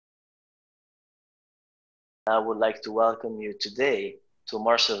I would like to welcome you today to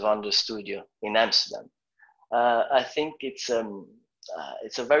Marcel Wanders studio in Amsterdam. I think it's a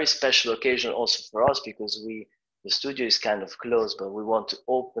very special occasion also for us because the studio is kind of closed, but we want to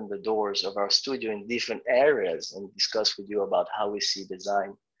open the doors of our studio in different areas and discuss with you about how we see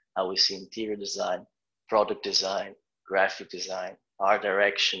design, how we see interior design, product design, graphic design, art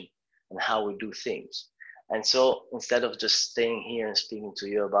direction, and how we do things. And so instead of just staying here and speaking to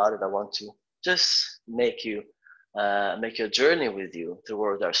you about it, I want to just make a journey with you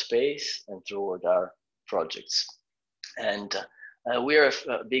toward our space and toward our projects. And we are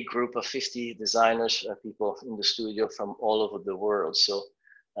a big group of 50 designers, people in the studio from all over the world. So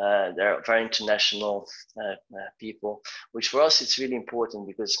they're very international people, which for us it's really important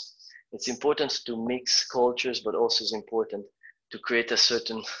because it's important to mix cultures, but also it's important to create a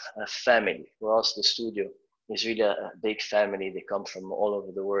certain family. For us, the studio is really a big family. They come from all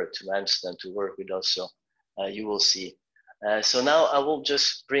over the world to Amsterdam to work with us. So you will see. So now I will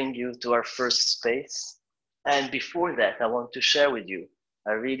just bring you to our first space. And before that, I want to share with you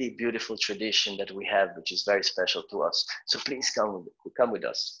a really beautiful tradition that we have, which is very special to us. So please come with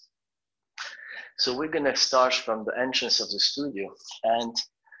us. So we're going to start from the entrance of the studio. And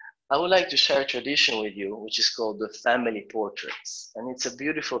I would like to share a tradition with you, which is called the family portraits. And it's a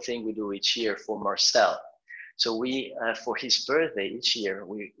beautiful thing we do each year for Marcel. So we, for his birthday each year,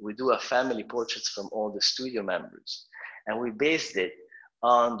 we do a family portraits from all the studio members. And we based it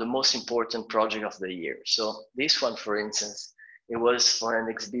on the most important project of the year. So this one, for instance, it was for an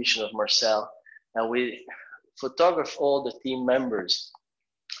exhibition of Marcel. And we photographed all the team members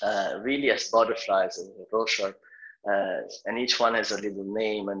really as butterflies and brochure. And each one has a little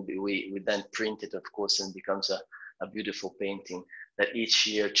name, and we then print it, of course, and becomes a beautiful painting that each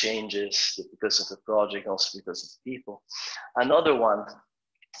year changes because of the project, also because of the people. Another one,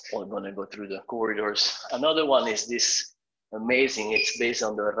 I'm going to go through the corridors. Another one is this amazing, it's based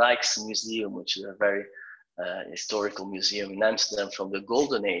on the Rijksmuseum, which is a very historical museum in Amsterdam from the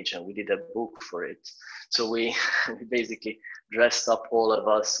Golden Age, and we did a book for it. So we basically dressed up all of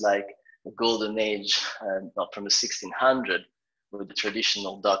us like the Golden Age, not from the 1600s, with the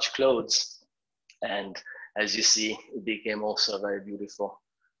traditional Dutch clothes. And as you see, it became also a very beautiful,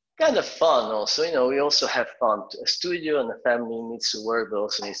 kind of fun also. You know, we also have fun. A studio and a family needs to work, but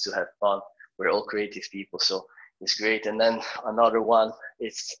also needs to have fun. We're all creative people, so it's great. And then another one,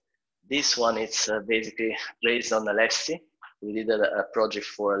 it's this one, it's basically based on Alessi. We did a project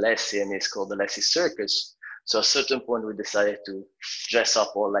for Alessi, and it's called the Alessi Circus. So at a certain point, we decided to dress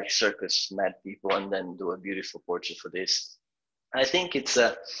up all like circus mad people and then do a beautiful portrait for this. I think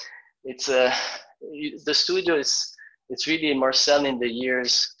the studio it's really Marcel in the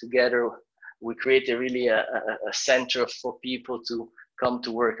years together. We created really a center for people to come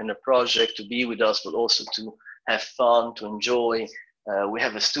to work on a project, to be with us, but also to have fun, to enjoy. We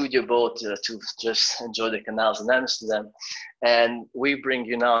have a studio boat to just enjoy the canals in Amsterdam. And we bring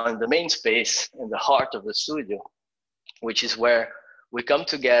you now in the main space, in the heart of the studio, which is where we come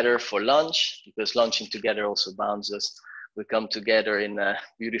together for lunch, because lunching together also bounds us. We come together in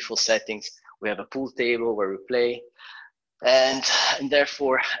beautiful settings. We have a pool table where we play. And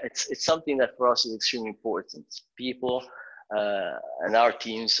therefore, it's something that for us is extremely important. People and our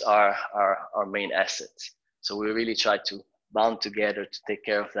teams are our main assets. So we really try to bound together to take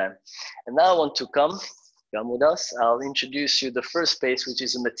care of them. And now I want to come with us. I'll introduce you the first space, which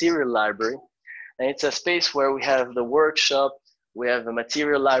is a material library. And it's a space where we have the workshop. We have a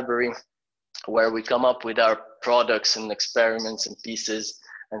material library where we come up with our products and experiments and pieces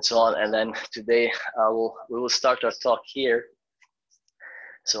and so on. And then today we will start our talk here.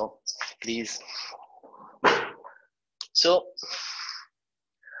 So please. So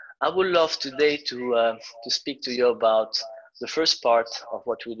I would love today to speak to you about the first part of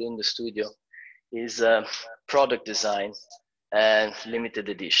what we do in the studio is product design and limited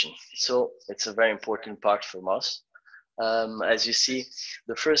edition. So it's a very important part from us. As you see,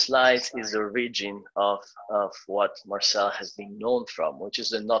 the first slide is the origin of what Marcel has been known from, which is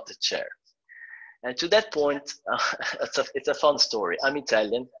the knotted chair. And to that point, it's a fun story. I'm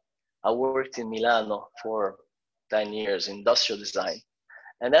Italian. I worked in Milano for 10 years in industrial design.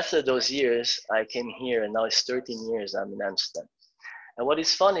 And after those years, I came here, and now it's 13 years I'm in Amsterdam. And what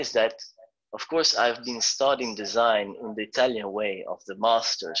is fun is that, of course, I've been studying design in the Italian way of the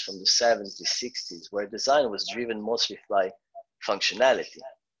masters from the 70s, 60s, where design was driven mostly by functionality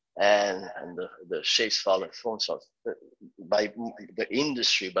and the shapes follow forms by the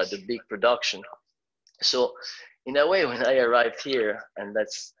industry, by the big production. So in a way, when I arrived here, and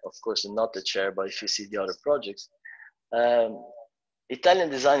that's, of course, not the chair, but if you see the other projects, Italian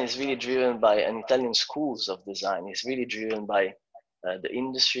design is really driven by, and Italian schools of design is really driven by the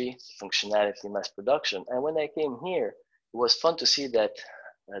industry, functionality, mass production. And when I came here, it was fun to see that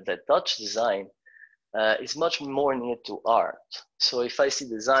that Dutch design is much more near to art. So if I see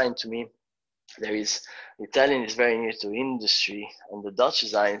design, to me, there is Italian is very near to industry, and the Dutch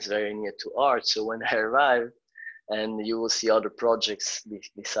design is very near to art. So when I arrived, and you will see other projects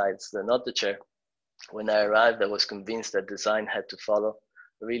besides the Not the Chair, when I arrived, I was convinced that design had to follow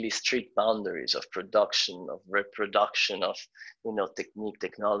really strict boundaries of production, of reproduction, of technique,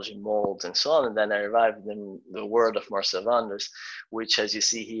 technology, molds, and so on. And then I arrived in the world of Marcel Wanders, which, as you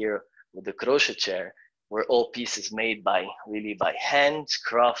see here with the crochet chair, were all pieces made by really by hand,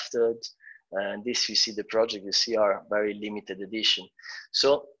 crafted. And this, you see, the project you see are very limited edition.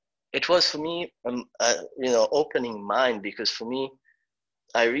 So it was for me, opening mind, because for me,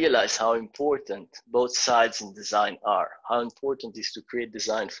 I realized how important both sides in design are, how important it is to create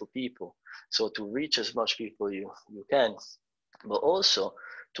design for people. So to reach as much people you can, but also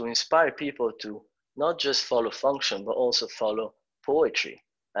to inspire people to not just follow function, but also follow poetry.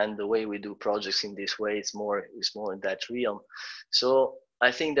 And the way we do projects in this way is more in that realm. So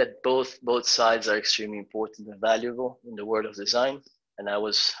I think that both sides are extremely important and valuable in the world of design. And I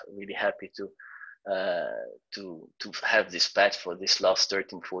was really happy to have this path for this last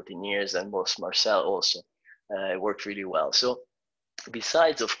 13, 14 years, and most Marcel also worked really well. So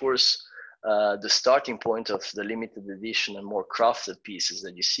besides, of course, the starting point of the limited edition and more crafted pieces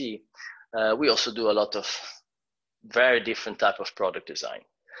that you see, we also do a lot of very different type of product design.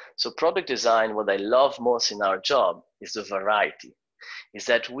 So product design, what I love most in our job is the variety, is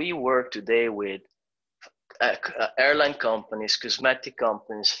that we work today with airline companies, cosmetic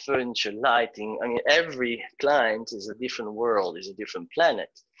companies, furniture, lighting. I mean, every client is a different world, is a different planet.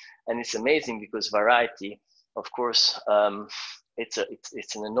 And it's amazing because variety, of course, it's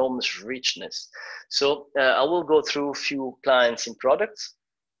an enormous richness. So I will go through a few clients in products.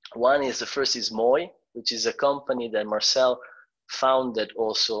 One is, the first is Moi, which is a company that Marcel founded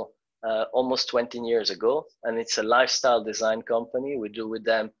also almost 20 years ago. And it's a lifestyle design company. We do with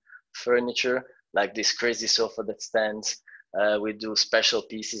them furniture, like this crazy sofa that stands. We do special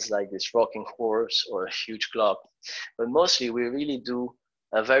pieces like this rocking horse or a huge clock. But mostly we really do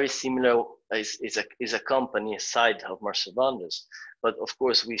a very similar, is a company side of Marcel Wanders. But of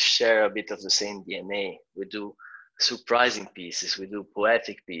course we share a bit of the same DNA. We do surprising pieces, we do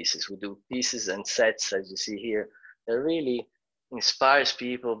poetic pieces, we do pieces and sets, as you see here, that really inspires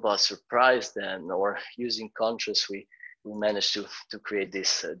people but surprise them, or using contrast, we managed to create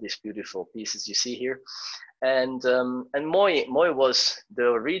these beautiful pieces you see here. And Moi was the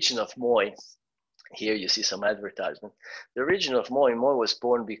origin of Moi. Here you see some advertisement. The origin of Moi was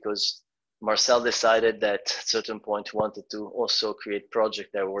born because Marcel decided that at a certain point he wanted to also create projects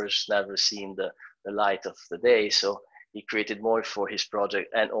that were never seen the light of the day. So he created Moi for his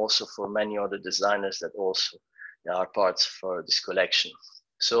project, and also for many other designers that also are parts for this collection.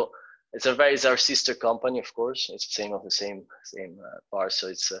 So it's our sister company, of course. It's the same part, so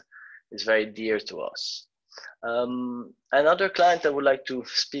it's very dear to us. Another client I would like to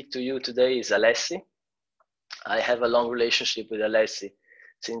speak to you today is Alessi. I have a long relationship with Alessi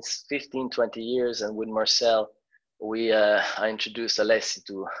since 15, 20 years, and with Marcel, I introduced Alessi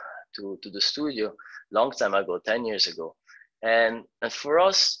to the studio long time ago, 10 years ago. And for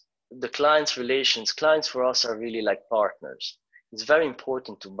us, the clients for us are really like partners. It's very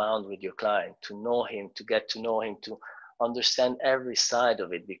important to bond with your client, to know him, to get to know him, to understand every side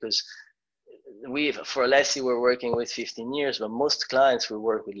of it. Because for Alessi, we're working with 15 years, but most clients we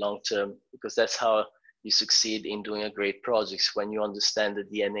work with long term, because that's how you succeed in doing a great project, when you understand the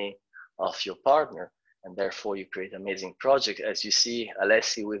DNA of your partner, and therefore you create amazing project. As you see,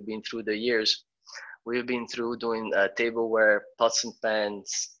 Alessi, we've been through the years. We've been through doing tableware, pots and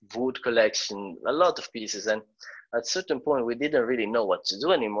pans, wood collection, a lot of pieces. And at a certain point, we didn't really know what to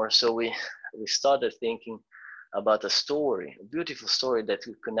do anymore. So we started thinking about a story, a beautiful story that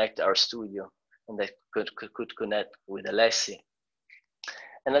would connect our studio and that could connect with Alessi.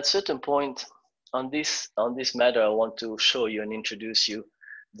 And at a certain point on this matter, I want to show you and introduce you.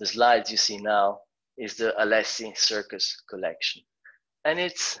 The slides you see now is the Alessi Circus collection. And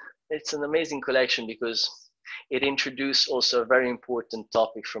it's an amazing collection because it introduced also a very important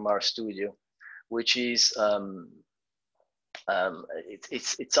topic from our studio, which is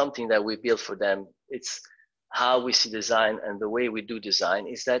it's something that we built for them. It's how we see design, and the way we do design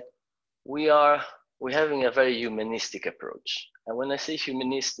is that we're having a very humanistic approach. And when I say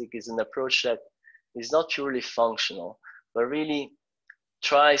humanistic, is an approach that is not purely functional, but really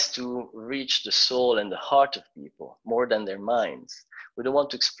tries to reach the soul and the heart of people more than their minds. We don't want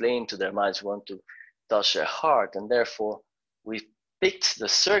to explain to their minds, we want to touch their heart, and therefore we picked the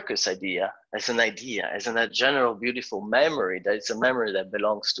circus idea, as a general beautiful memory, that it's a memory that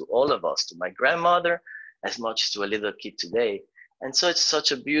belongs to all of us, to my grandmother as much as to a little kid today. And so it's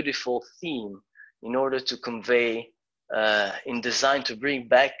such a beautiful theme in order to convey in design, to bring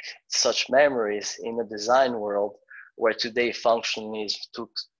back such memories in a design world where today functionalism took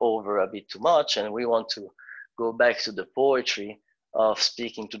over a bit too much, and we want to go back to the poetry of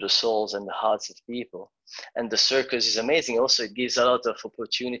speaking to the souls and the hearts of people. And the circus is amazing. Also, it gives a lot of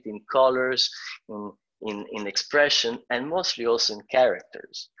opportunity in colors, in expression, and mostly also in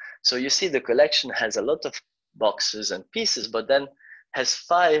characters. So you see the collection has a lot of boxes and pieces, but then has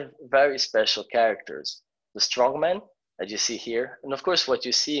 5 very special characters. The strongman that you see here, and of course what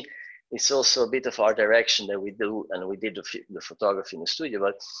you see is also a bit of our direction that we do, and we did the photography in the studio,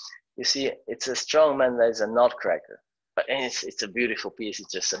 but you see it's a strongman that is a nutcracker. And it's a beautiful piece.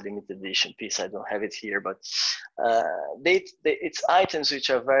 It's just a limited edition piece. I don't have it here, but it's items which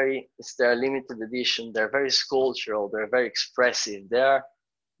are they're limited edition. They're very sculptural. They're very expressive.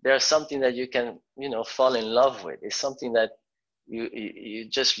 They're something that you can, fall in love with. It's something that you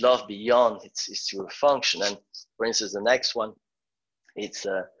just love beyond its your function. And for instance, the next one, it's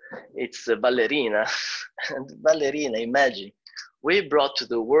a ballerina. And ballerina, imagine, we brought to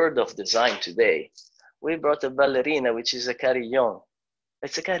the world of design today, we brought a ballerina, which is a carillon.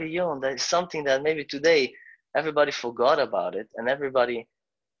 It's a carillon. That is something that maybe today everybody forgot about it, and everybody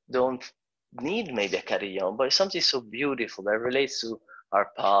don't need maybe a carillon, but it's something so beautiful that relates to our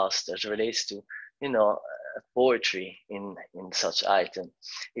past, that relates to, poetry in such item.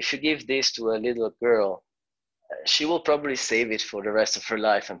 If you give this to a little girl, she will probably save it for the rest of her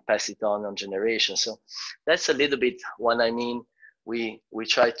life and pass it on generations. So that's a little bit what I mean. We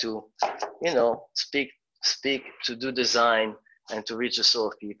try to, speak to do design and to reach the soul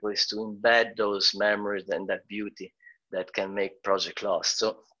of people, is to embed those memories and that beauty that can make project last.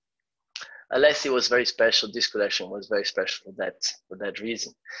 So Alessi was very special. This collection was very special for that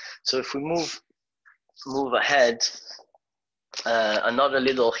reason. So if we move ahead, another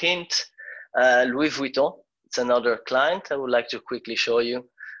little hint, Louis Vuitton. It's another client I would like to quickly show you.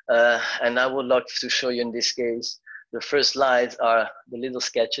 And I would like to show you in this case, the first slides are the little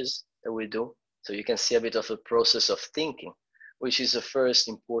sketches that we do. So you can see a bit of a process of thinking, which is the first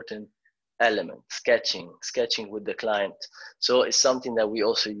important element, sketching with the client. So it's something that we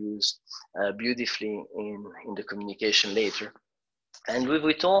also use beautifully in the communication later. And Louis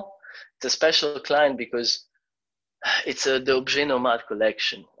Vuitton, it's a special client because it's the Objet Nomade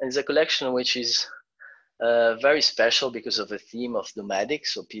collection. And it's a collection which is very special because of the theme of nomadic,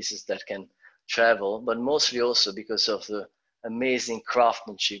 so pieces that can travel, but mostly also because of the amazing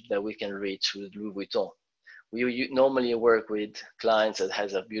craftsmanship that we can reach with Louis Vuitton. We normally work with clients that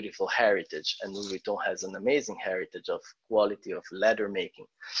has a beautiful heritage, and Louis Vuitton has an amazing heritage of quality of leather making.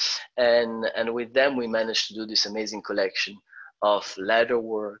 And with them, we managed to do this amazing collection of leather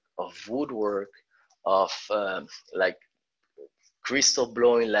work, of woodwork, of like crystal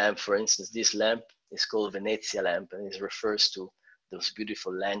blowing lamp. For instance, this lamp is called Venezia lamp, and it refers to those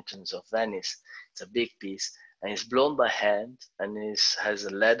beautiful lanterns of Venice. It's a big piece, and it's blown by hand, and has a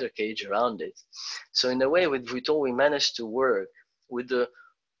leather cage around it. So in a way, with Vuitton, we managed to work with the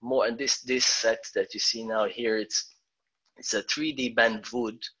more, and this set that you see now here, it's a 3D bent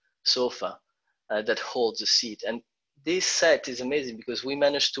wood sofa that holds a seat. And this set is amazing because we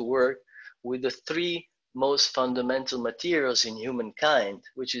managed to work with the 3 most fundamental materials in humankind,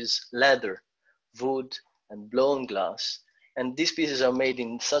 which is leather, wood, and blown glass. And these pieces are made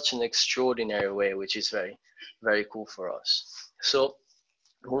in such an extraordinary way, which is very, very cool for us. So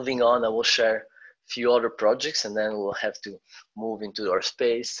moving on, I will share a few other projects, and then we'll have to move into our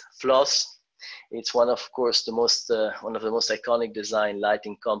space. Floss, it's one of course one of the most iconic design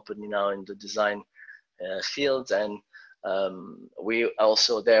lighting company now in the design field, and we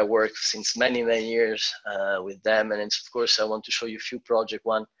also there work since many years with them. And it's, of course, I want to show you a few projects.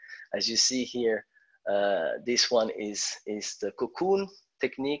 One, as you see here, this one is the cocoon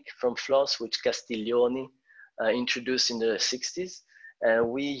technique from Floss, which Castiglioni introduced in the 60s.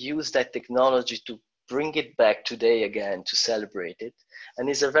 We use that technology to bring it back today again to celebrate it. And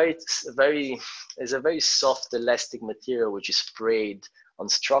it's a very soft elastic material which is sprayed on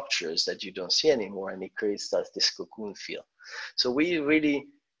structures that you don't see anymore, and it creates this cocoon feel. So we really,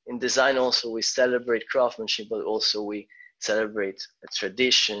 in design also, we celebrate craftsmanship, but also we celebrate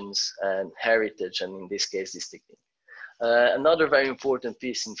traditions and heritage, and in this case, this technique. Another very important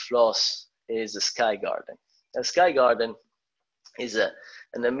piece in Floss is the Sky Garden. A Sky Garden is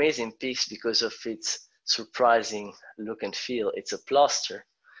an amazing piece because of its surprising look and feel. It's a plaster,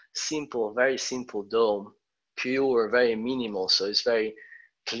 simple, very simple dome, pure, very minimal, so it's very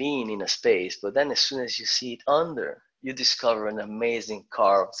clean in a space. But then as soon as you see it under, you discover an amazing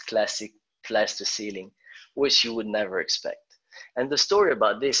carved classic plaster ceiling, which you would never expect. And the story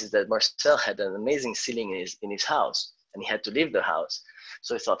about this is that Marcel had an amazing ceiling in his house, and he had to leave the house.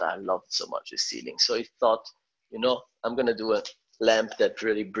 So he thought, I love so much this ceiling. So he thought, you know, I'm gonna do a lamp that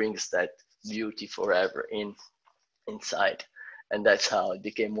really brings that beauty forever inside. And that's how it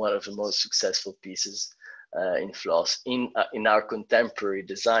became one of the most successful pieces in floss in our contemporary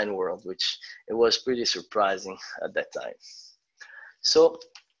design world, which it was pretty surprising at that time. So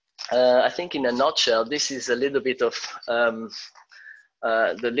I think in a nutshell, this is a little bit of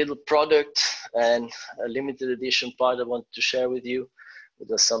the little product and a limited edition part I want to share with you,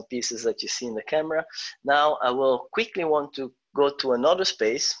 with some pieces that you see in the camera. Now I will quickly want to go to another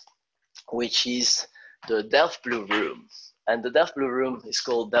space, which is the Delft Blue Room. And the Delft Blue Room is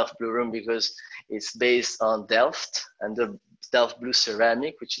called Delft Blue Room because it's based on Delft and the Delft Blue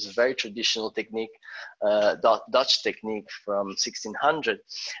ceramic, which is a very traditional technique, Dutch technique from 1600.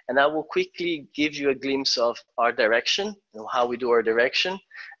 And I will quickly give you a glimpse of our direction, how we do our direction,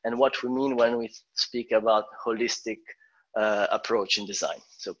 and what we mean when we speak about holistic approach in design.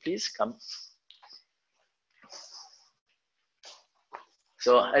 So please come.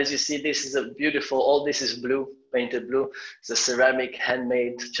 So as you see, this is a beautiful, all this is blue, painted blue. It's a ceramic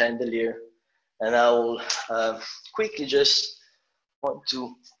handmade chandelier. And I will quickly just want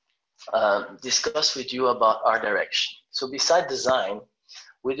to discuss with you about art direction. So beside design,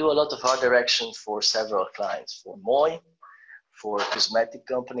 we do a lot of art direction for several clients, for Moi, for a cosmetic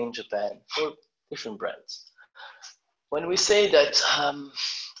company in Japan, for different brands. When we say that,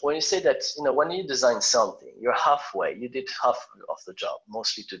 you know, when you design something, you're halfway, you did half of the job,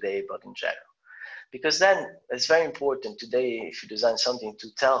 mostly today, but in general. Because then it's very important today, if you design something,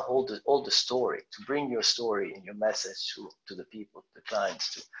 to tell all the story, to bring your story and your message to the people, the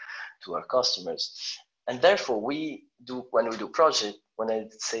clients, to our customers. And therefore we do, when we do project, when I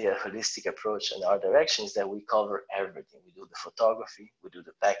say a holistic approach and our direction is that we cover everything. We do the photography, we do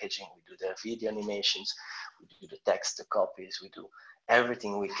the packaging, we do the video animations, we do the text, the copies, we do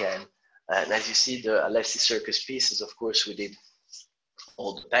everything we can. And as you see the Alessi Circus pieces, of course, we did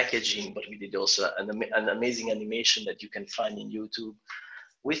all the packaging, but we did also an amazing animation that you can find in YouTube.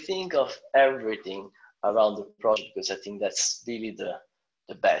 We think of everything around the project because I think that's really the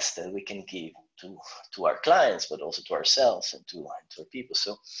best that we can give to our clients, but also to ourselves and to our people.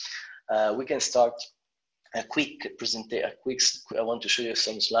 So we can start a quick presentation. I want to show you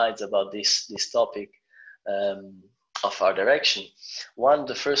some slides about this topic of our direction.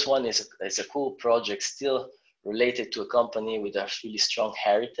 The first one is a cool project still related to a company with a really strong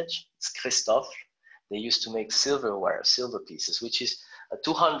heritage. It's Christophe. They used to make silverware, silver pieces, which is a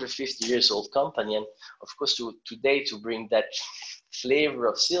 250 years old company. And of course, today to bring that flavor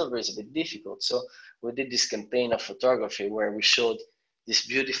of silver is a bit difficult. So we did this campaign of photography where we showed this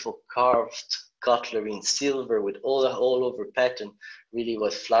beautiful carved cutlery in silver with all over pattern, really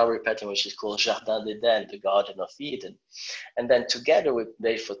with flowery pattern, which is called Jardin d'Eden, the Garden of Eden. And then together with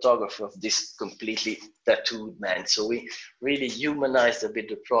the photography of this completely tattooed man. So we really humanized a bit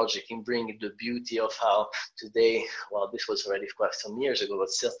the project in bringing the beauty of how today, well, this was already quite some years ago, but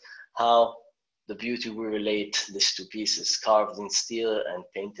still how the beauty we relate these two pieces carved in steel and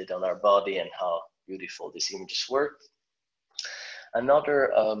painted on our body and how beautiful these images were.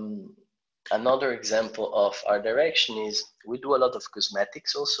 Another example of our direction is we do a lot of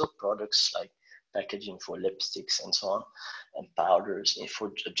cosmetics also, products like packaging for lipsticks and so on, and powders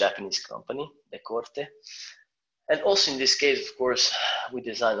for a Japanese company, Decorte. And also in this case, of course, we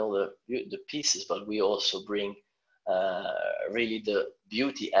design all the pieces, but we also bring really the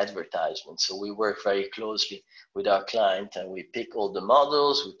beauty advertisement. So we work very closely with our client and we pick all the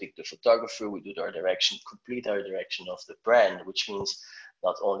models, we pick the photographer, we do our direction, complete our direction of the brand, which means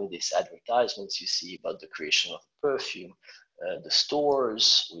not only these advertisements you see, but the creation of perfume, the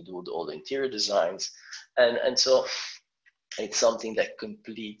stores, we do all the interior designs. And so it's something that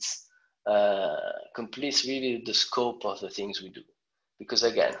completes really the scope of the things we do. Because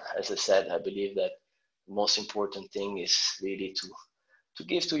again, as I said, I believe that the most important thing is really to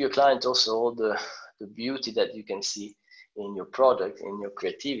give to your client also all the beauty that you can see in your product, in your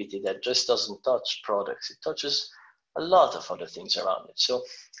creativity, that just doesn't touch products. It touches a lot of other things around it. So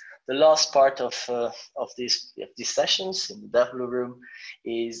the last part of these sessions in the Delft Blue Room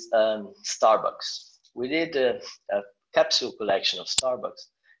is Starbucks. We did a capsule collection of Starbucks.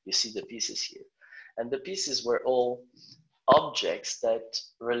 You see the pieces here. And the pieces were all objects that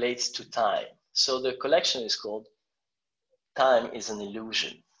relates to time. So the collection is called Time is an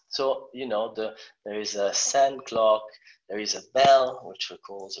Illusion. So, you know, there is a sand clock, there is a bell, which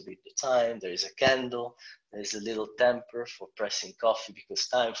recalls a bit the time, there is a candle, there is a little tamper for pressing coffee, because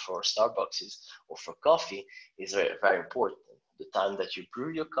time for Starbucks is, or for coffee, is very, very important. The time that you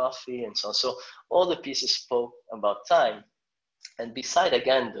brew your coffee and so on. So all the pieces spoke about time. And beside,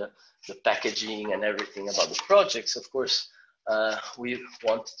 again, the packaging and everything about the projects, of course, we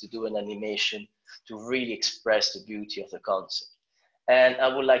wanted to do an animation to really express the beauty of the concept. And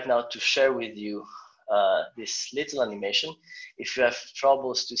I would like now to share with you this little animation. If you have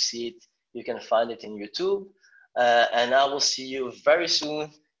troubles to see it, you can find it in YouTube. And I will see you very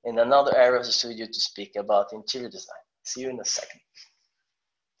soon in another area of the studio to speak about interior design. See you in a second.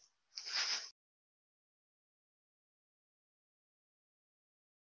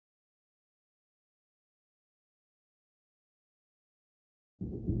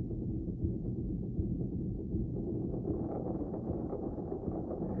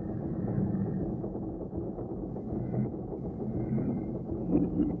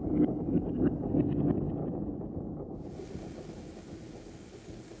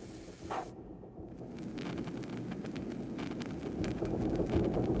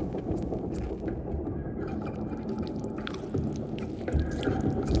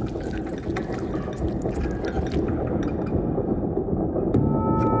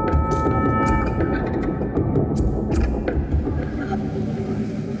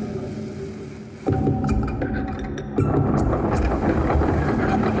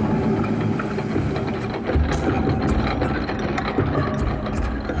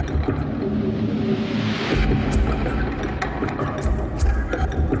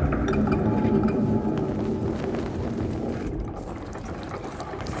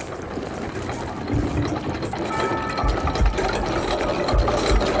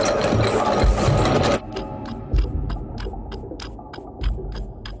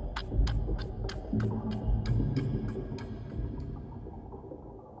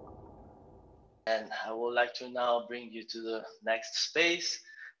 And I would like to now bring you to the next space,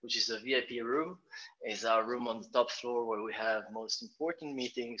 which is the VIP room. It's our room on the top floor where we have most important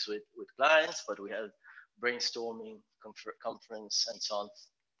meetings with clients, but we have brainstorming, conference, and so on.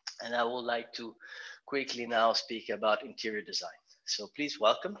 And I would like to quickly now speak about interior design. So please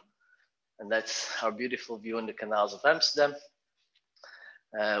welcome. And that's our beautiful view on the canals of Amsterdam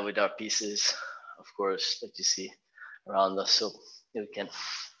with our pieces, of course, that you see around us. So you can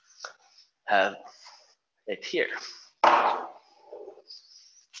have it here.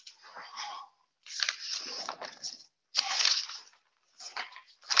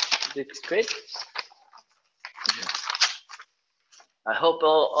 It's great. I hope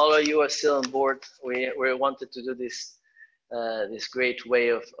all of you are still on board. We wanted to do this this great way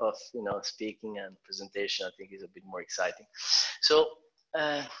of speaking and presentation. I think is a bit more exciting. So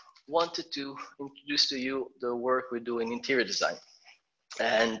wanted to introduce to you the work we do in interior design.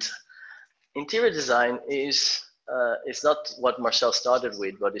 And interior design is it's not what Marcel started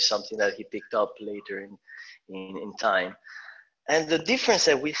with, but it's something that he picked up later in time. And the difference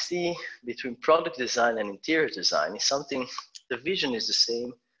that we see between product design and interior design is something, the vision is the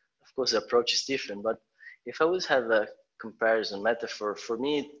same. Of course, the approach is different, but if I was have a comparison metaphor, for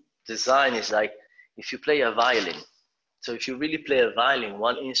me, design is like if you play a violin. So if you really play a violin,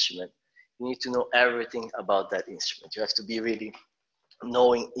 one instrument, you need to know everything about that instrument. You have to be really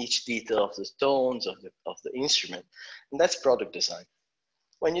knowing each detail of the tones of the instrument. And that's product design.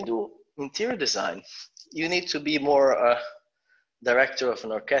 When you do interior design, you need to be more director of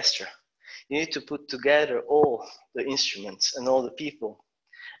an orchestra. You need to put together all the instruments and all the people,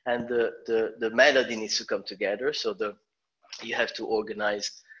 and the melody needs to come together. So you have to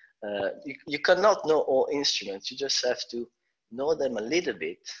organize. You cannot know all instruments. You just have to know them a little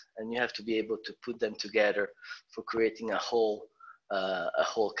bit, and you have to be able to put them together for creating a whole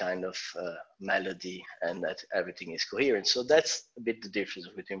kind of melody, and that everything is coherent. So that's a bit the difference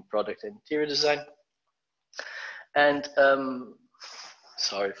between product and interior design. And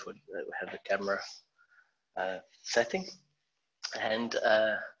sorry for we have the camera setting. And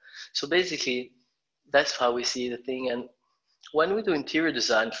so basically, that's how we see the thing. And when we do interior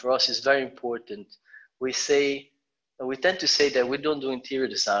design, for us, it's very important. We tend to say that we don't do interior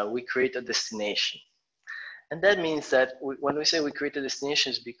design, we create a destination. And that means that when we say we create a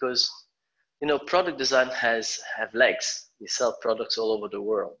destination, it's because, product design have legs. We sell products all over the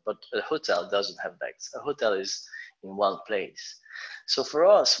world, but a hotel doesn't have legs. A hotel is in one place. So for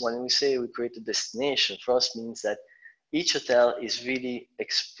us, when we say we create a destination, for us means that each hotel is really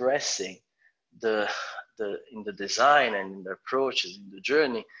expressing the in the design and in the approaches, in the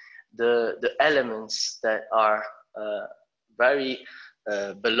journey, the elements that are very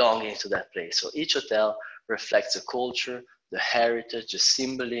belonging to that place. So each hotel reflects the culture, the heritage, the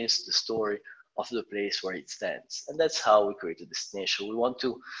symbolism, the story of the place where it stands. And that's how we create a destination. We want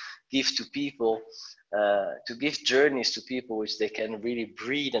to give to people, to give journeys to people which they can really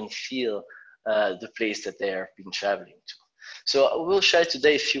breathe and feel the place that they have been traveling to. So we'll share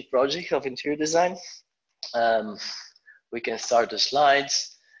today a few projects of interior design. We can start the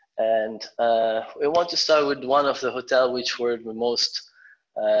slides. And we want to start with one of the hotels which were the most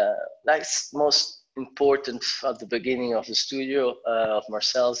important at the beginning of the studio of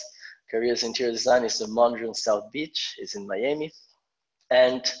Marcel's career's interior design is the Mondrian South Beach. It's in Miami,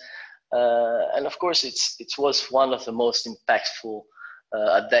 and of course it was one of the most impactful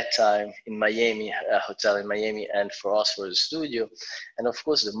at that time in Miami, a hotel in Miami, and for us for the studio. And of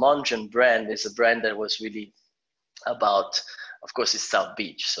course the Mondrian brand is a brand that was really about, of course it's South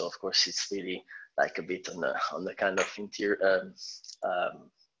Beach, so of course it's really like a bit on the kind of interior.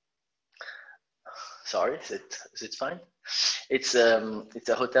 Sorry, is it fine? It's a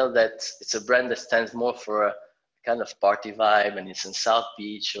hotel it's a brand that stands more for a kind of party vibe, and it's in South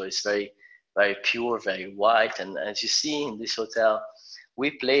Beach, so it's very pure, very white. And as you see in this hotel,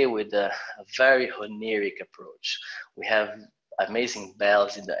 we play with a very Honeric approach. We have amazing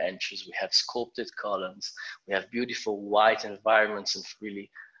bells in the entrance. We have sculpted columns. We have beautiful white environments and really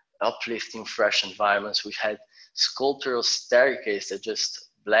uplifting, fresh environments. We had sculptural staircase that just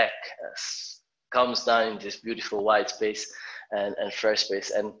black comes down in this beautiful white space and fresh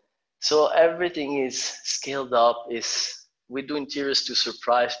space. And so everything is scaled up. We do interiors to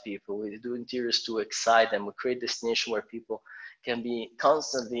surprise people. We do interiors to excite them. We create a destination where people can be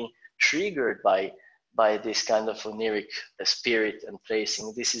constantly triggered by this kind of Honeric spirit and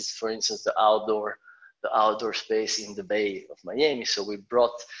placing. This is, for instance, the outdoor space in the Bay of Miami. So we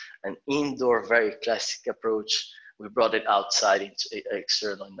brought an indoor, very classic approach. We brought it outside into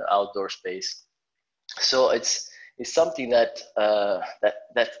external in the outdoor space. So it's something that's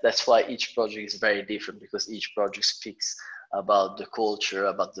why each project is very different, because each project speaks about the culture,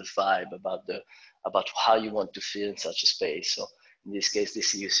 about the vibe, about how you want to feel in such a space. So in this case,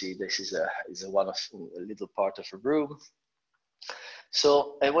 you see this is a little part of a room.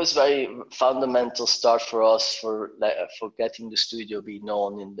 So it was very fundamental start for us for getting the studio be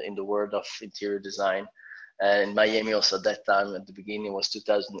known in the world of interior design. And in Miami also at that time, at the beginning was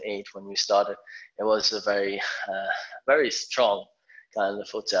 2008 when we started. It was a very strong kind of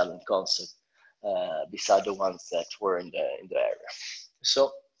hotel and concept beside the ones that were in the area.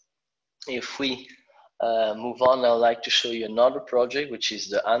 So if we move on, I would like to show you another project, which is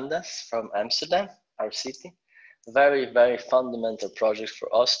the Andas from Amsterdam, our city. Very fundamental project for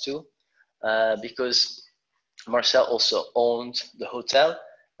us too, because Marcel also owned the hotel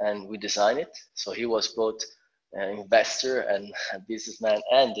and we designed it. So he was both an investor and a businessman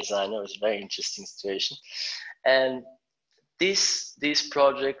and designer. It was a very interesting situation. And this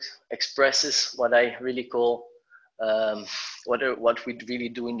project expresses what I really call what we really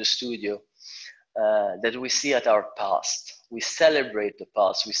do in the studio, that we see at our past. We celebrate the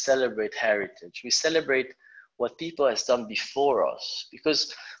past, we celebrate heritage, we celebrate what people has done before us,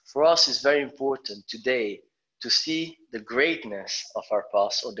 because for us it's very important today to see the greatness of our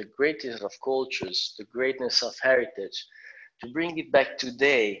past, or the greatness of cultures, the greatness of heritage, to bring it back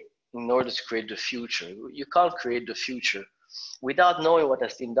today in order to create the future. You can't create the future without knowing what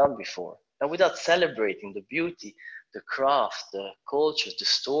has been done before, and without celebrating the beauty, the craft, the culture, the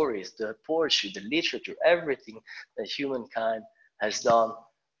stories, the poetry, the literature, everything that humankind has done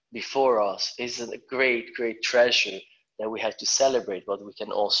before us is a great treasure that we have to celebrate, but we can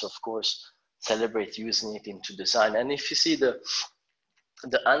also, of course, celebrate using it into design. And if you see the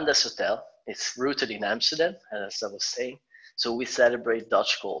Andas Hotel, it's rooted in Amsterdam, as I was saying. So we celebrate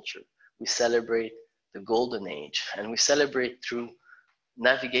Dutch culture, we celebrate the golden age, and we celebrate through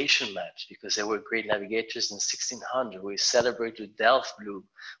navigation maps, because there were great navigators in 1600. We celebrate with Delft Blue,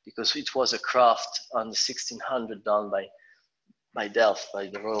 because it was a craft on the 1600 done by Delft, by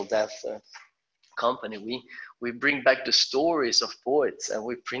the Royal Delft company. We bring back the stories of poets and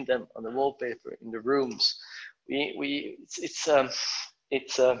we print them on the wallpaper in the rooms. It's a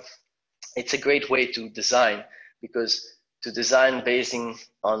great way to design, because to design basing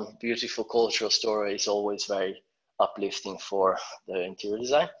on beautiful cultural story is always very uplifting for the interior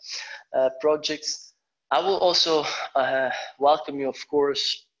design projects. I will also welcome you, of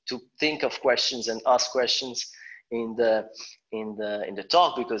course, to think of questions and ask questions in the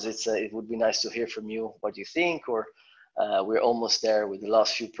talk, because it would be nice to hear from you what you think, or We're almost there with the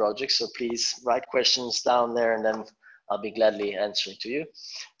last few projects, so please write questions down there and then I'll be gladly answering to you.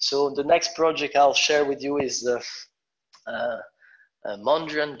 So the next project I'll share with you is the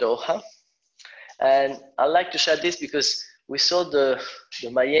Mondrian Doha. And I like to share this because we saw the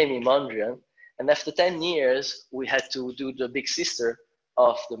Miami Mondrian, and after 10 years, we had to do the big sister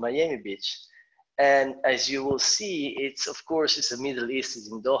of the Miami beach. And as you will see, it's, of course, it's the Middle East, it's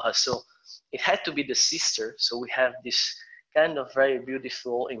in Doha, so it had to be the sister. So we have this kind of very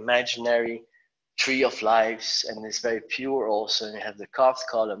beautiful imaginary tree of lives, and it's very pure also, and you have the carved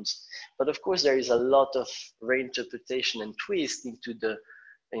columns. But of course, there is a lot of reinterpretation and twist into the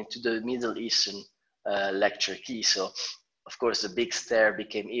Middle Eastern lecture key. So of course, the big stair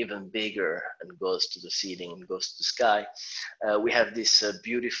became even bigger and goes to the ceiling and goes to the sky. We have this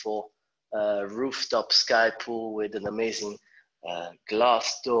beautiful rooftop sky pool with an amazing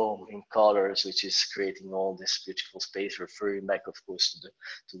glass dome in colors, which is creating all this beautiful space, referring back, of course,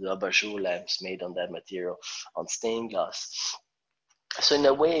 to the abajur lamps made on that material on stained glass. So in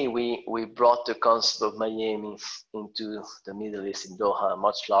a way, we brought the concept of Miami into the Middle East in Doha, a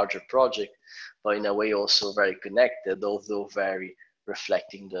much larger project, but in a way also very connected, although very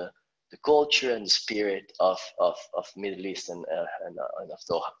reflecting the culture and the spirit of Middle East and of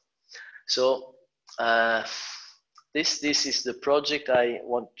Doha. So this is the project I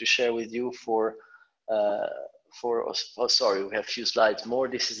want to share with you for oh, sorry, we have a few slides more.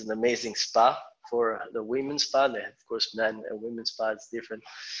 This is an amazing spa for the women's spa. They have, of course, men and women's spa, it's different.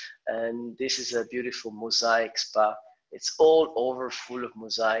 And this is a beautiful mosaic spa. It's all over full of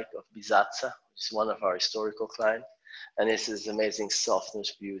mosaic of Bisazza, which is one of our historical clients. And this is amazing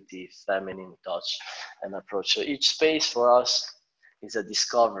softness, beauty, feminine touch and approach. So each space for us is a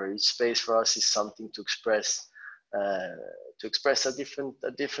discovery. Each space for us is something to express a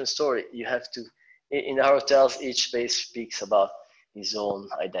different story. You have to, in our hotels, each space speaks about his own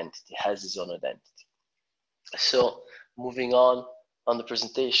identity, has his own identity. So moving on the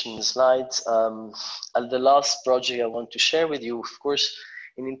presentation slides, the last project I want to share with you, of course,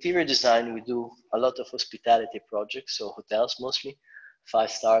 in interior design, we do a lot of hospitality projects, so hotels mostly,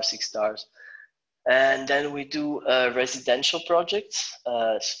 5 stars, 6 stars. And then we do residential projects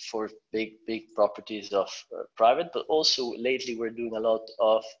for big properties of private, but also lately we're doing a lot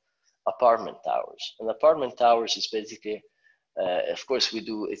of apartment towers. And apartment towers is basically, of course,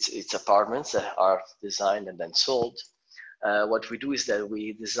 it's apartments that are designed and then sold. What we do is that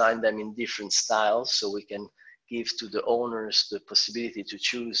we design them in different styles, so we can give to the owners the possibility to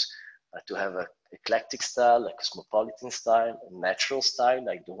choose to have an eclectic style, a cosmopolitan style, a natural style,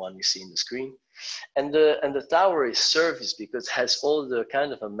 like the one you see in the screen. And the tower is serviced because it has all the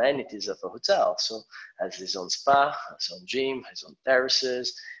kind of amenities of a hotel. So it has its own spa, its own gym, its own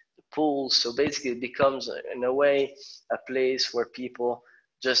terraces, the pools. So basically it becomes, in a way, a place where people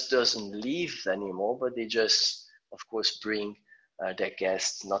just doesn't live anymore, but they just, of course, bring their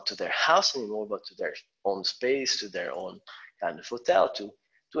guests not to their house anymore, but to their own space, to their own kind of hotel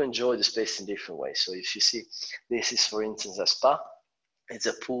to enjoy the space in different ways. So if you see, this is, for instance, a spa. It's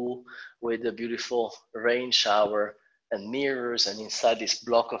a pool with a beautiful rain shower and mirrors, and inside this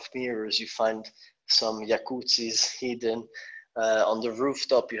block of mirrors you find some jacuzzis hidden. On the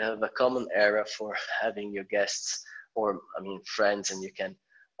rooftop you have a common area for having your guests, or I mean friends, and you can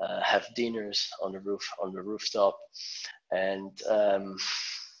have dinners on the rooftop. And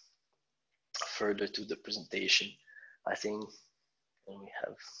further to the presentation, I think we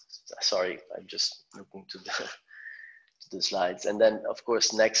have, sorry, I'm just looking to the slides. And then, of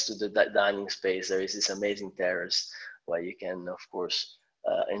course, next to the dining space, there is this amazing terrace where you can, of course,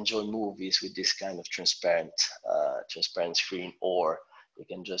 enjoy movies with this kind of transparent screen, or you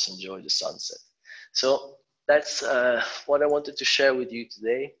can just enjoy the sunset. So that's what I wanted to share with you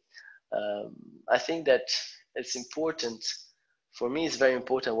today. I think that it's important, for me it's very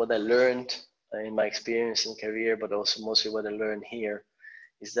important what I learned in my experience and career, but also mostly what I learned here,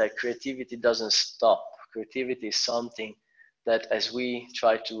 is that creativity doesn't stop. Creativity is something that, as we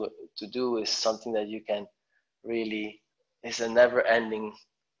try to do, is something that you can really, is a never-ending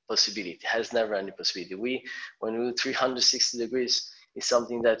possibility, has never-ending possibility. When we do 360 degrees, is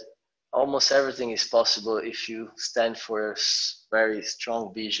something that almost everything is possible if you stand for a very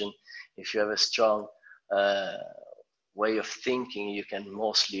strong vision. If you have a strong way of thinking, you can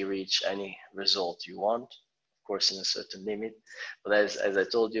mostly reach any result you want, of course in a certain limit. But as I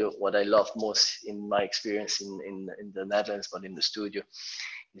told you, what I love most in my experience in the Netherlands, but in the studio,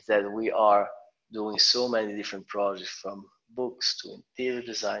 is that we are doing so many different projects, from books to interior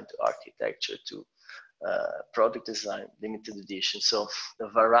design to architecture to product design, limited edition. So the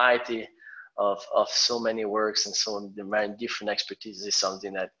variety of so many works and so many different expertise is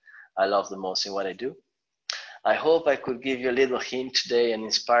something that I love the most in what I do. I hope I could give you a little hint today and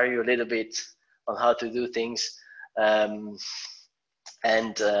inspire you a little bit on how to do things. Um,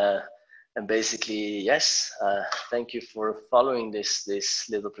 and basically, yes, thank you for following this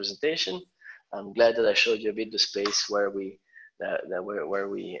little presentation. I'm glad that I showed you a bit the space where we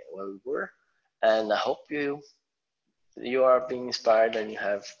were, and I hope you are being inspired and you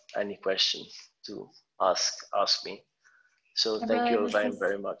have any question to ask me. So thank you all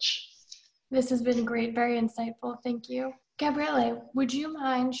very much. This has been great, very insightful. Thank you. Gabriele, would you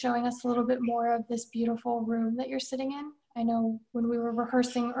mind showing us a little bit more of this beautiful room that you're sitting in? I know when we were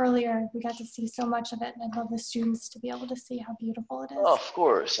rehearsing earlier, we got to see so much of it, and I'd love the students to be able to see how beautiful it is. Of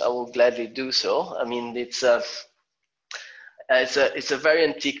course, I will gladly do so. I mean, it's a very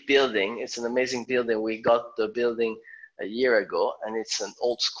antique building. It's an amazing building. We got the building a year ago, and it's an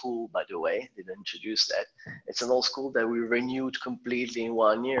old school, by the way. Didn't introduce that. It's an old school that we renewed completely in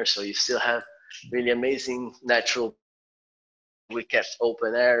 1 year. So you still have really amazing natural. We kept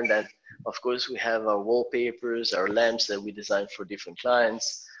open air, and then of course we have our wallpapers, our lamps that we designed for different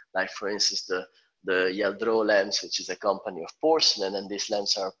clients. Like for instance, the Yaldro lamps, which is a company of porcelain, and these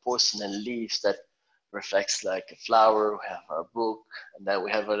lamps are porcelain leaves that reflects like a flower. We have our book, and then we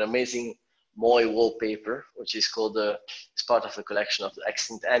have an amazing Moy wallpaper, which is called it's part of the collection of the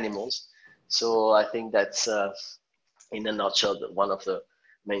extinct animals. So I think that's in a nutshell one of the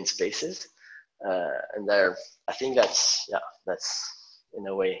main spaces. And there, I think that's in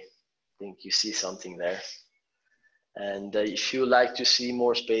a way, I think you see something there. And if you like to see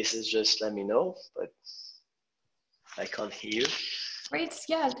more spaces, just let me know, but I can't hear you. Great,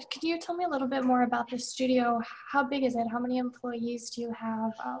 yeah. Can you tell me a little bit more about the studio? How big is it? How many employees do you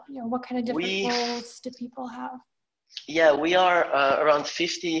have? What kind of different roles do people have? Yeah, we are around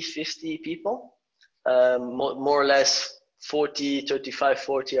 50 people, more or less 35,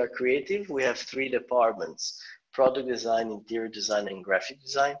 40 are creative. We have 3 departments: product design, interior design, and graphic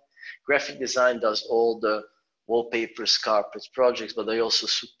design. Graphic design does all the wallpapers, carpets, projects, but they also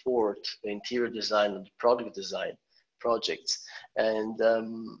support the interior design and the product design projects. And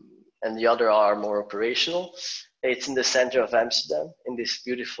the other are more operational. It's in the center of Amsterdam, in this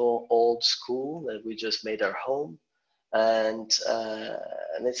beautiful old school that we just made our home. And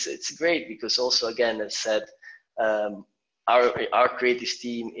it's great because also, again, as said, our creative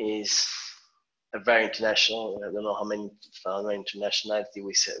team is a very international. I don't know how many internationality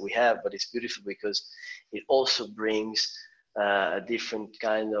we have, but it's beautiful because it also brings a different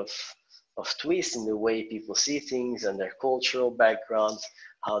kind of twist in the way people see things and their cultural backgrounds,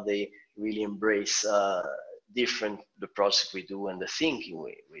 how they really embrace the projects we do and the thinking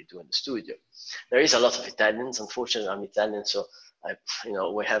we do in the studio. There is a lot of Italians. Unfortunately, I'm Italian, so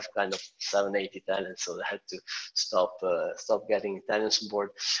we have kind of 7-8 Italians, so I had to stop getting Italians on board.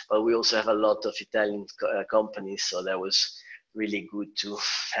 But we also have a lot of Italian companies, so that was really good to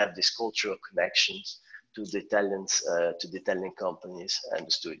have this cultural connections to the Italians, to the Italian companies and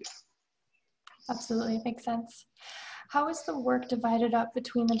the studio. Absolutely, makes sense. How is the work divided up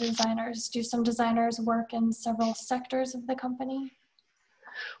between the designers? Do some designers work in several sectors of the company?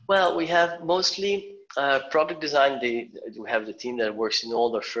 Well, we have mostly product design. We have the team that works in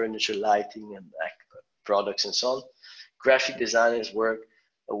all the furniture, lighting, and products and so on. Graphic designers work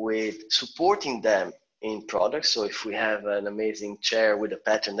with supporting them in products. So if we have an amazing chair with a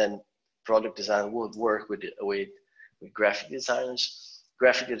pattern, then product design would work with graphic designers.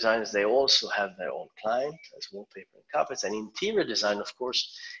 Graphic designers, they also have their own client as wallpaper and carpets. And interior design, of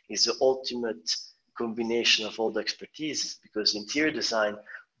course, is the ultimate combination of all the expertise, because interior design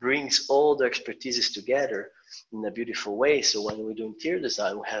brings all the expertises together in a beautiful way. So when we do interior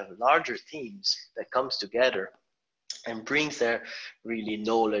design, we have larger teams that comes together and brings their really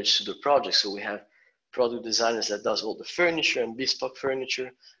knowledge to the project. So we have product designers that does all the furniture and bespoke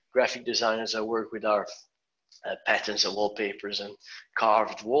furniture, graphic designers that work with our patterns and wallpapers and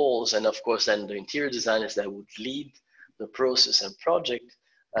carved walls, and of course then the interior designers that would lead the process and project.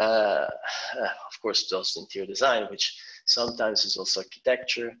 Of course, does interior design, which sometimes is also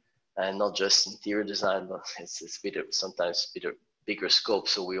architecture and not just interior design, but it's sometimes bigger scope.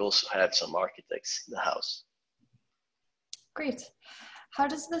 So we also have some architects in the house. Great. How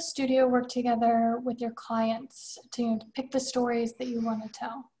does the studio work together with your clients to pick the stories that you want to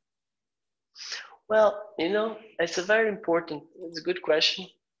tell? Well, it's a good question.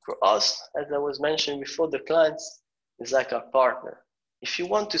 For us, as I was mentioning before, the clients is like our partner. If you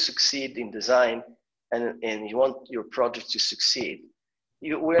want to succeed in design and you want your project to succeed,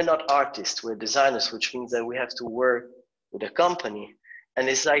 we're not artists, we're designers, which means that we have to work with a company And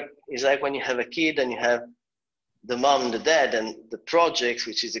it's like when you have a kid and you have the mom and the dad, and the project,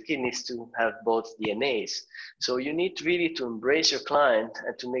 which is the kid, needs to have both DNAs. So you need really to embrace your client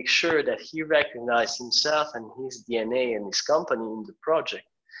and to make sure that he recognizes himself and his DNA and his company in the project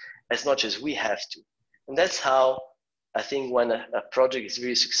as much as we have to. And that's how I think when a project is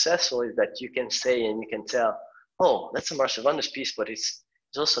really successful, is that you can say and you can tell, oh, that's a Marcel Wanders piece, but it's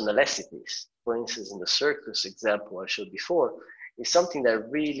also an Alessi piece. For instance, in the circus example I showed before, is something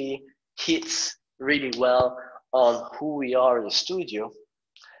that really hits really well on who we are in the studio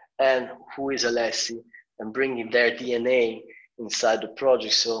and who is Alessi, and bringing their DNA inside the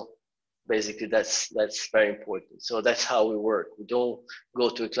project. So basically that's very important. So that's how we work. We don't go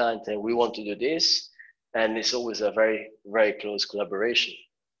to a client and we want to do this, and it's always a very, very close collaboration.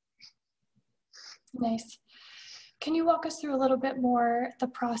 Nice. Can you walk us through a little bit more the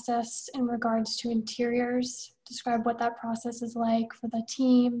process in regards to interiors? Describe what that process is like for the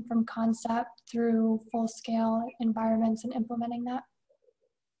team, from concept through full-scale environments and implementing that.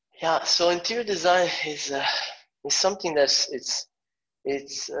 Yeah, so interior design is something that's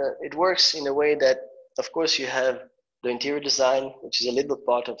it works in a way that, of course, you have the interior design, which is a little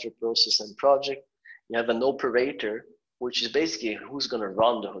part of your process and project. You have an operator, which is basically who's going to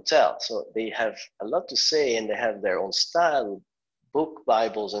run the hotel. So they have a lot to say, and they have their own style, book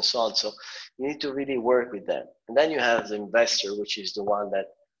Bibles and so on. So you need to really work with them. And then you have the investor, which is the one that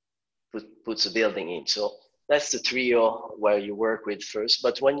puts the building in. So that's the trio where you work with first.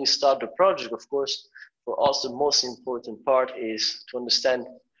 But when you start the project, of course, for us, the most important part is to understand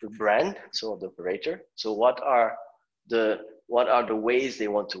the brand, so the operator. So what are the ways they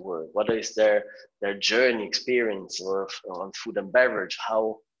want to work? What is their journey experience or on food and beverage?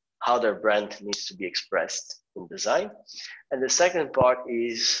 How their brand needs to be expressed in design. And the second part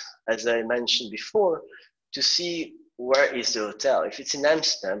is, as I mentioned before, to see where is the hotel. If it's in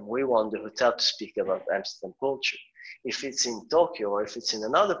Amsterdam, we want the hotel to speak about Amsterdam culture. If it's in Tokyo or if it's in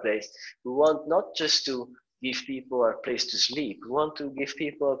another place, we want not just to give people a place to sleep. We want to give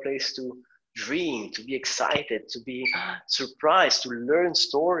people a place to dream, to be excited, to be surprised, to learn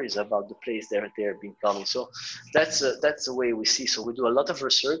stories about the place they're becoming. So that's the way we see. So we do a lot of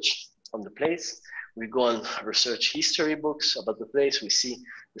research on the place. We go and research history books about the place. We see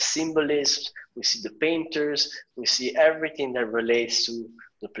the symbolism, we see the painters, we see everything that relates to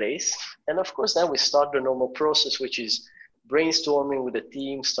the place. And of course, then we start the normal process, which is brainstorming with the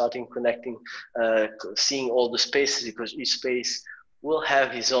team, starting connecting, seeing all the spaces, because each space will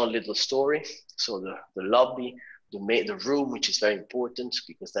have his own little story. So the lobby, the room, which is very important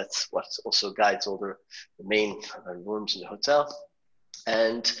because that's what also guides all the main rooms in the hotel.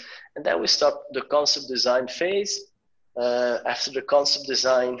 And then we start the concept design phase. After the concept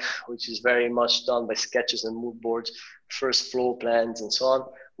design, which is very much done by sketches and mood boards, first floor plans and so on,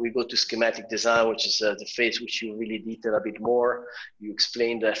 we go to schematic design, which is the phase which you really detail a bit more. You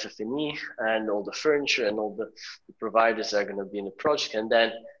explain the FF&E and all the furniture and all the providers that are going to be in the project. And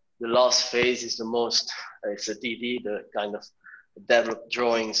then the last phase is the most, it's a DD, the kind of developed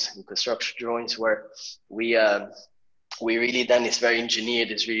drawings and construction drawings, where we really, then it's very engineered.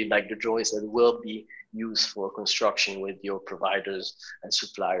 It's really like the drawings that will be used for construction with your providers and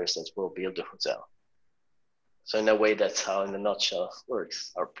suppliers that will build the hotel. So in a way, that's how, in a nutshell,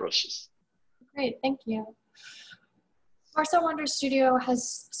 works our process. Great, thank you. Marcel Wanders Studio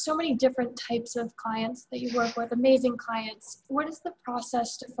has so many different types of clients that you work with, amazing clients. What is the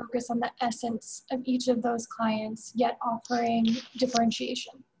process to focus on the essence of each of those clients, yet offering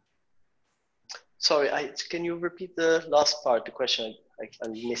differentiation? Sorry, can you repeat the last part, the question? I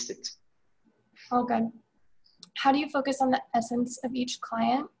missed it. Oh, good. How do you focus on the essence of each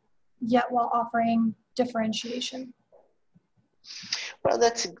client, yet while offering differentiation? Well,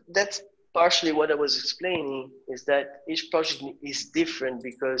 that's partially what I was explaining, is that each project is different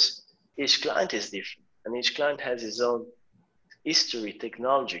because each client is different, and each client has his own history,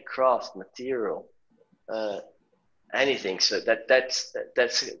 technology, craft, material, anything. So that's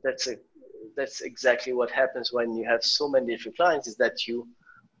exactly what happens when you have so many different clients, is that you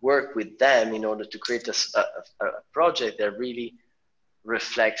work with them in order to create a project that really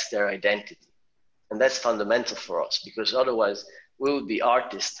reflects their identity. And that's fundamental for us, because otherwise we would be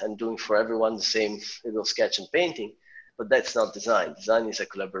artists and doing for everyone the same little sketch and painting, but that's not design. Design is a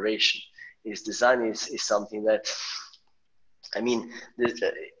collaboration. Design is something that, I mean,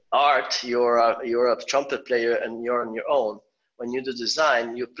 art, you're a trumpet player and you're on your own. When you do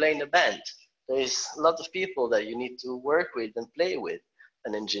design, you play in a band. There's a lot of people that you need to work with and play with.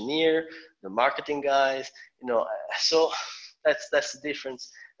 An engineer, the marketing guys, so that's the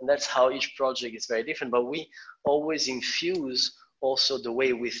difference. And that's how each project is very different. But we always infuse also the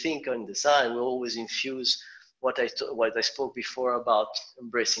way we think on design, we always infuse what I spoke before about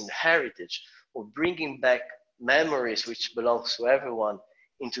embracing the heritage, or bringing back memories which belongs to everyone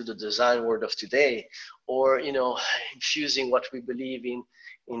into the design world of today, or infusing what we believe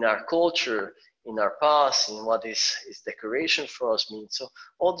in our culture, in our past, in what is decoration for us means. So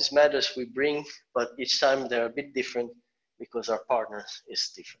all these matters we bring, but each time they're a bit different because our partner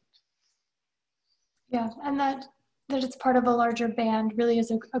is different. Yeah, and that it's part of a larger band really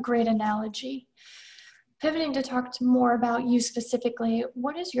is a great analogy. Pivoting to talk more about you specifically,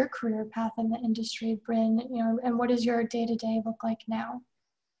 what is your career path in the industry, Bryn, and what does your day-to-day look like now?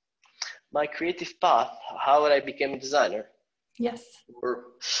 My creative path, how I became a designer? Yes.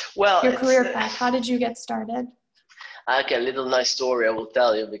 Well, your career path, how did you get started? Okay, a little nice story I will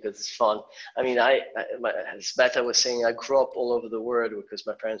tell you because it's fun. I mean, as Beta was saying, I grew up all over the world because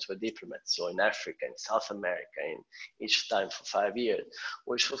my parents were diplomats. So in Africa, in South America, in each time for 5 years,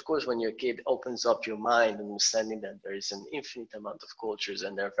 which of course, when you're a kid, opens up your mind, understanding that there is an infinite amount of cultures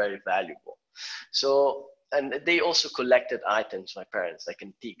and they're very valuable. So, and they also collected items, my parents, like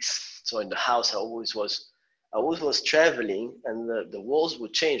antiques. So in the house, I always was traveling, and the walls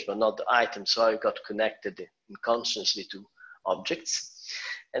would change, but not the items. So I got connected consciously to objects.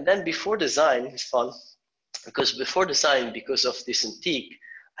 And then before design, it's fun, because before design, because of this antique,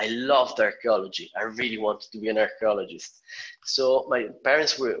 I loved archaeology. I really wanted to be an archaeologist. So my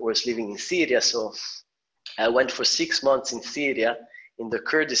parents were living in Syria, so I went for 6 months in Syria, in the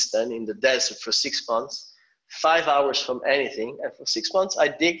Kurdistan, in the desert for 6 months, 5 hours from anything. And for 6 months, I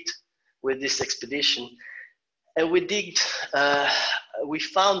digged with this expedition. And we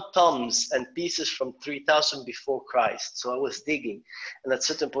found tombs and pieces from 3000 before Christ. So I was digging, and at a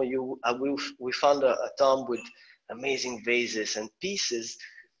certain point, we found a tomb with amazing vases and pieces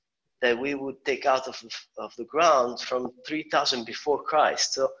that we would take out of the ground from 3000 before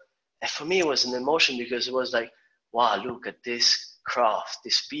Christ. So for me, it was an emotion, because it was like, wow, look at this craft,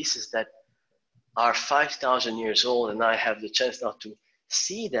 these pieces that are 5,000 years old, and I have the chance now to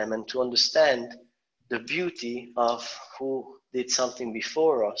see them and to understand the beauty of who did something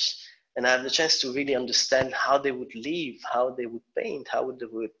before us. And I have the chance to really understand how they would live, how they would paint, how they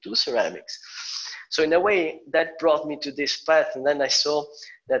would do ceramics. So in a way, that brought me to this path. And then I saw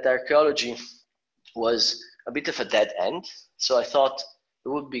that archaeology was a bit of a dead end. So I thought it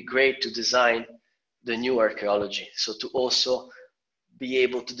would be great to design the new archaeology. So to also be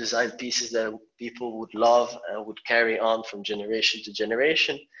able to design pieces that people would love and would carry on from generation to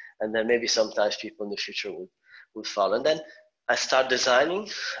generation. And then maybe sometimes people in the future would follow. And then I started designing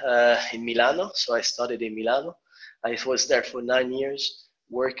in Milano. So I studied in Milano. I was there for 9 years,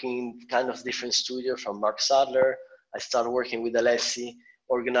 working in kind of different studio from Mark Sadler. I started working with Alessi,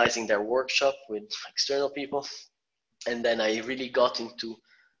 organizing their workshop with external people. And then I really got into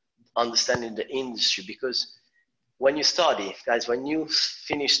understanding the industry, because when you study, guys, when you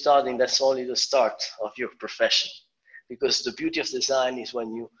finish studying, that's only the start of your profession. Because the beauty of design is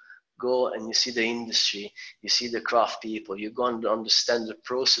when you go and you see the industry, you see the craft people, you go and understand the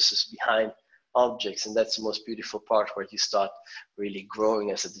processes behind objects, and that's the most beautiful part, where you start really growing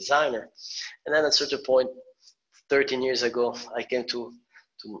as a designer. And then at a certain point, 13 years ago, I came to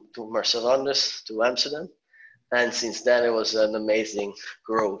Marcel Wanders, to Amsterdam, and since then it was an amazing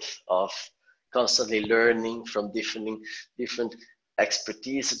growth of constantly learning from different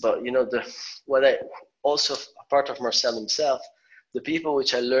expertise. But what I also, a part of Marcel himself, the people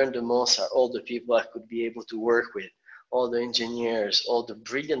which I learned the most are all the people I could be able to work with, all the engineers, all the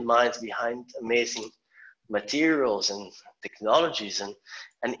brilliant minds behind amazing materials and technologies. And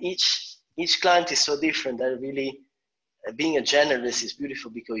each client is so different that really being a generalist is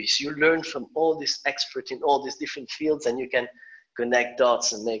beautiful, because you learn from all these experts in all these different fields, and you can connect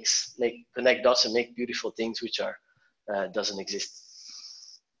dots and make beautiful things which are doesn't exist.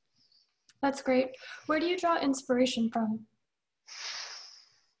 That's great. Where do you draw inspiration from?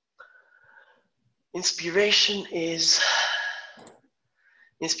 Inspiration is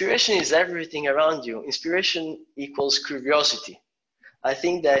everything around you. Inspiration equals curiosity. I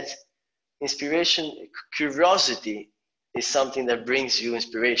think that curiosity is something that brings you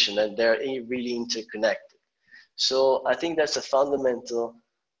inspiration, and they're really interconnected. So I think that's a fundamental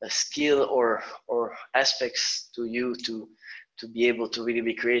skill or aspects to you to be able to really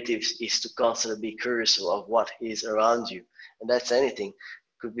be creative, is to constantly be curious of what is around you. And that's anything.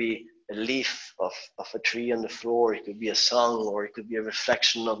 It could be a leaf of a tree on the floor, it could be a song, or it could be a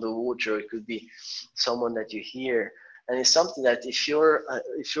reflection of the water, it could be someone that you hear. And it's something that if your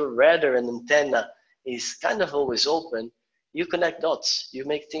radar and antenna is kind of always open, you connect dots, you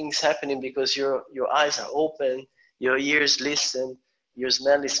make things happening, because your eyes are open, your ears listen, your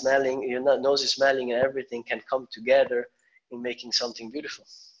smell is smelling, your nose is smelling, and everything can come together in making something beautiful.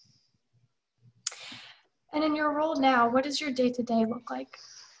 And in your role now, what does your day-to-day look like?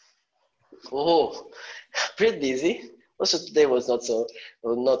 Oh, pretty busy. Also today was not so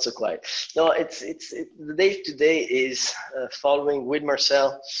quiet. No, the day to day is following with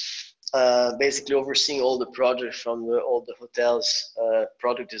Marcel, basically overseeing all the projects from all the hotels,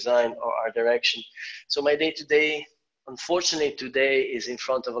 product design or art direction. So my day to day, unfortunately today, is in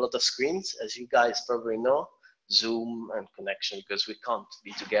front of a lot of screens, as you guys probably know, Zoom and connection, because we can't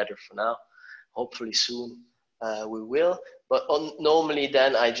be together for now. Hopefully soon we will. But normally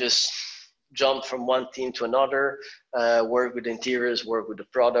then I just jump from one team to another, work with interiors, work with the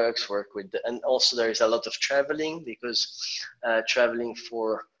products, and also there is a lot of traveling, because traveling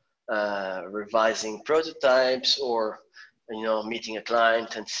for revising prototypes, or meeting a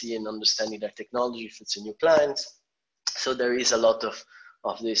client and seeing and understanding their technology if it's a new client. So there is a lot of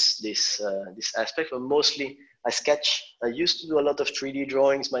this aspect, but mostly I sketch. I used to do a lot of 3D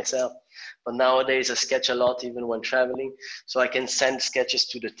drawings myself, but nowadays I sketch a lot even when traveling. So I can send sketches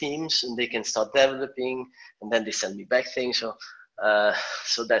to the teams and they can start developing, and then they send me back things. So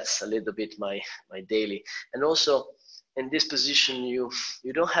that's a little bit my daily. And also in this position, you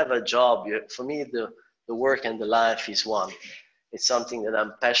don't have a job. For me, the work and the life is one. It's something that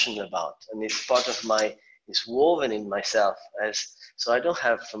I'm passionate about, and it's part of it's woven in myself. So I don't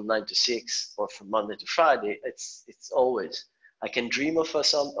have from 9 to 6 or from Monday to Friday. It's always. I can dream of a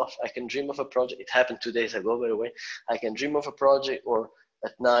project. It happened 2 days ago, by the way. I can dream of a project, or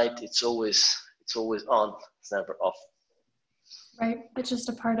at night it's always on. It's never off. Right, it's just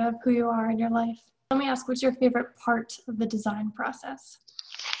a part of who you are in your life. Let me ask, what's your favorite part of the design process?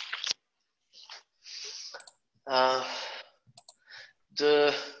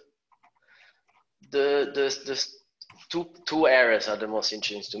 The two areas are the most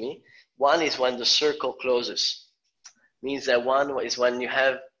interesting to me. One is when the circle closes. Means that one is when you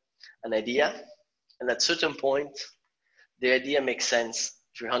have an idea, and at a certain point, the idea makes sense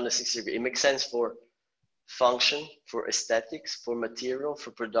 360 degrees. It makes sense for function, for aesthetics, for material,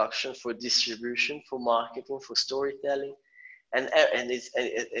 for production, for distribution, for marketing, for storytelling. And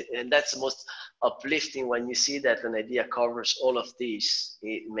that's the most uplifting when you see that an idea covers all of these.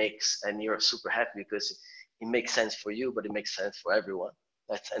 And you're super happy because it makes sense for you, but it makes sense for everyone.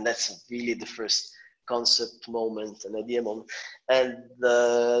 That's really the first concept moment, an idea moment. And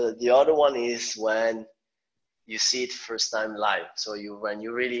the other one is when you see it first time live. So when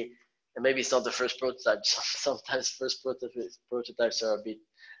you really, and maybe it's not the first prototype. Sometimes first prototypes are a bit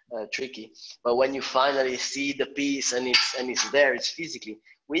tricky, but when you finally see the piece and it's there, it's physically.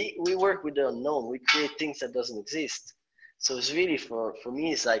 We work with the unknown. We create things that doesn't exist. So it's really for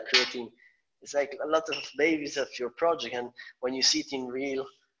me, it's like creating. It's like a lot of babies of your project, and when you see it in real,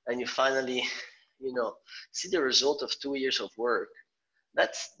 and you finally, see the result of 2 years of work,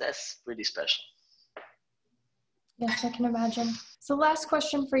 that's pretty special. Yes, I can imagine. So last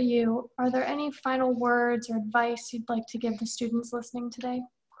question for you. Are there any final words or advice you'd like to give the students listening today?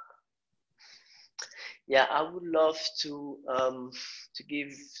 Yeah, I would love to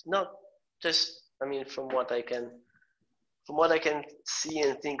give, not just, from what I can see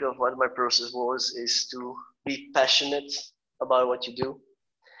and think of what my process was, is to be passionate about what you do.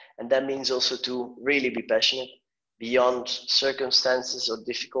 And that means also to really be passionate beyond circumstances or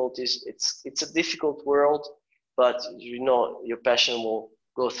difficulties. It's a difficult world, but your passion will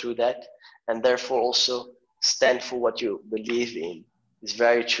go through that, and therefore also stand for what you believe in. It's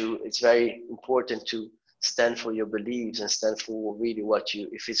very true. It's very important to stand for your beliefs and stand for really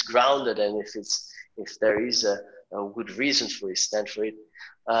if it's grounded, and if there is a good reason for it, stand for it.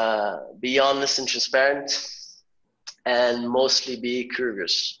 Be honest and transparent, and mostly be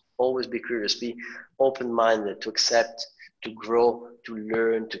curious. Always be curious. Be open-minded to accept, to grow, to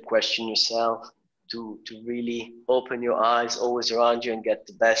learn, to question yourself, to really open your eyes always around you and get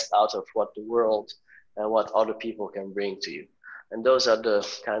the best out of what the world and what other people can bring to you. And those are the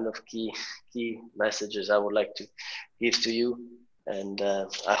kind of key messages I would like to give to you. And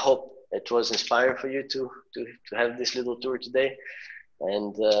I hope it was inspiring for you to have this little tour today.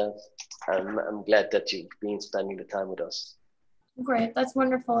 And I'm glad that you've been spending the time with us. Great, that's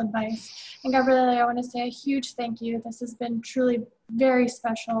wonderful advice. And Gabriele, I want to say a huge thank you. This has been truly very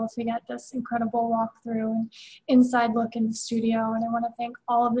special to get this incredible walkthrough and inside look in the studio. And I want to thank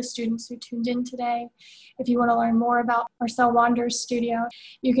all of the students who tuned in today. If you want to learn more about Marcel Wanders' studio,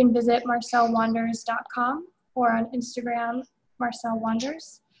 you can visit marcelwanders.com or on Instagram, Marcel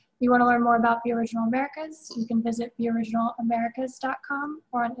Wanders. If you want to learn more about Be Original Americas, you can visit beoriginalamericas.com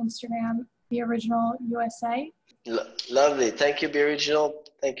or on Instagram Be Original USA. Lovely. Thank you, Be Original.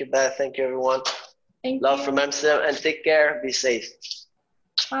 Thank you, Beth. Thank you, everyone. Thank Love you. from Amsterdam, and take care. Be safe.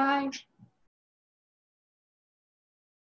 Bye.